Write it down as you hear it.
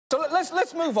Well,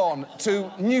 let's move on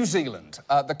to New Zealand,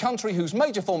 the country whose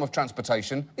major form of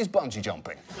transportation is bungee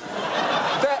jumping.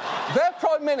 Their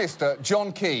Prime Minister,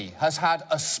 John Key, has had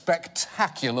a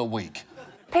spectacular week.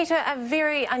 Peter, a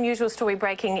very unusual story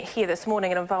breaking here this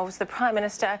morning. It involves the Prime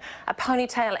Minister, a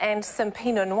ponytail and some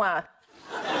Pinot Noir.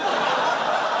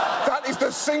 That is the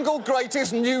single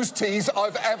greatest news tease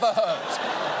I've ever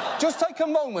heard. Just take a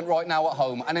moment right now at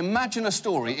home and imagine a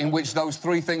story in which those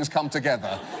three things come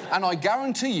together, and I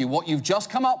guarantee you what you've just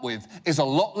come up with is a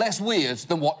lot less weird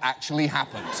than what actually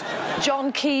happened.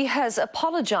 John Key has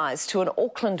apologised to an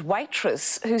Auckland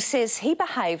waitress who says he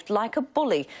behaved like a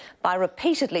bully by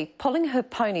repeatedly pulling her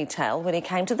ponytail when he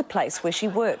came to the place where she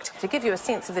worked. To give you a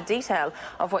sense of the detail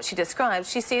of what she describes,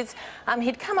 she says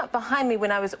he'd come up behind me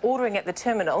when I was ordering at the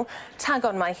terminal, tug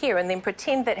on my hair and then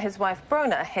pretend that his wife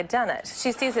Brona had done it.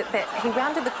 She says that he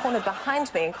rounded the corner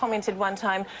behind me and commented one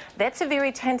time, "That's a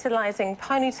very tantalising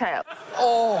ponytail."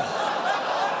 Oh.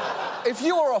 If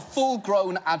you are a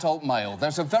full-grown adult male,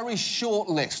 there's a very short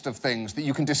list of things that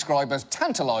you can describe as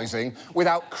tantalising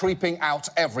without creeping out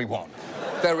everyone.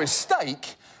 There is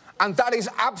steak, and that is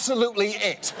absolutely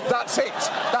it. That's it.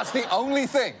 That's the only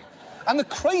thing. And the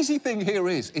crazy thing here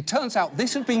is, it turns out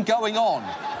this had been going on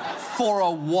for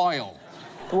a while.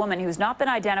 The woman, who's not been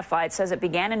identified, says it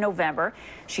began in November.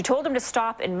 She told him to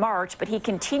stop in March, but he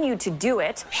continued to do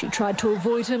it. She tried to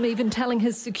avoid him, even telling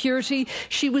his security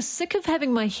she was sick of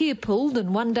having my hair pulled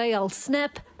and one day I'll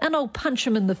snap and I'll punch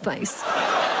him in the face.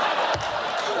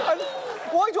 And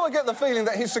why do I get the feeling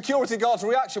that his security guard's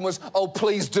reaction was, "Oh,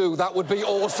 please do, that would be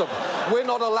awesome. We're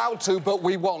not allowed to, but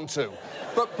we want to."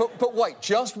 But wait,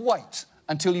 just wait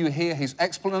until you hear his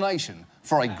explanation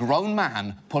for a grown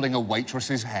man pulling a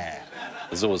waitress's hair.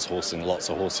 There's always lots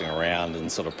of horsing around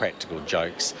and sort of practical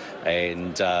jokes,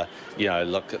 and, you know,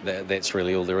 look, that's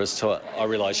really all there is to it. I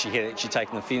realised she had actually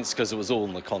taken offence because it was all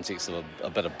in the context of a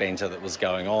bit of banter that was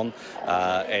going on,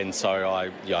 and so I,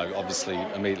 you know, obviously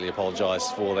immediately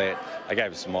apologised for that. I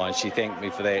gave her some wine. She thanked me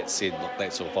for that, said, "Look,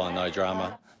 that's all fine, no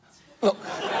drama." Look,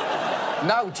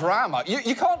 no drama.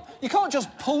 You can't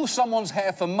just pull someone's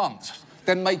hair for months,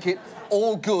 then make it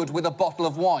all good with a bottle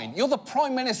of wine. You're the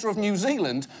Prime Minister of New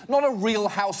Zealand, not a real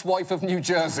housewife of New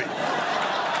Jersey.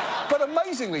 But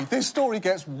amazingly, this story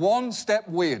gets one step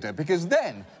weirder, because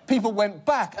then people went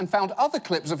back and found other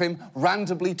clips of him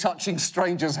randomly touching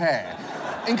strangers' hair,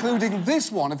 including this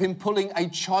one of him pulling a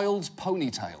child's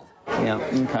ponytail. Yeah,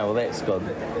 OK, well, that's good.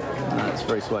 That's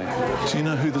very sweet. Do you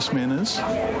know who this man is?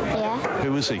 Yeah.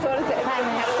 Who is he?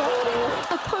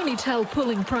 A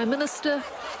ponytail-pulling Prime Minister,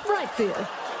 right there.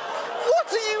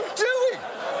 What are you doing?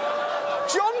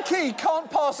 John Key can't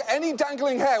pass any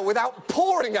dangling hair without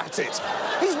pawing at it.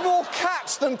 He's more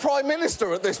cat than Prime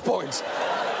Minister at this point.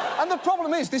 And the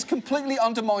problem is, this completely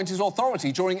undermines his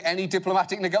authority during any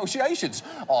diplomatic negotiations.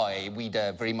 We'd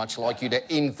very much like you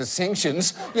to end the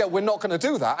sanctions. Yeah, we're not going to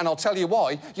do that, and I'll tell you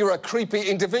why. You're a creepy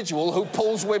individual who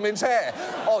pulls women's hair.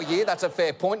 Oh, yeah, that's a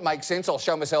fair point. Makes sense. I'll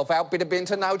show myself out. Bit of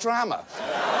banter, no drama.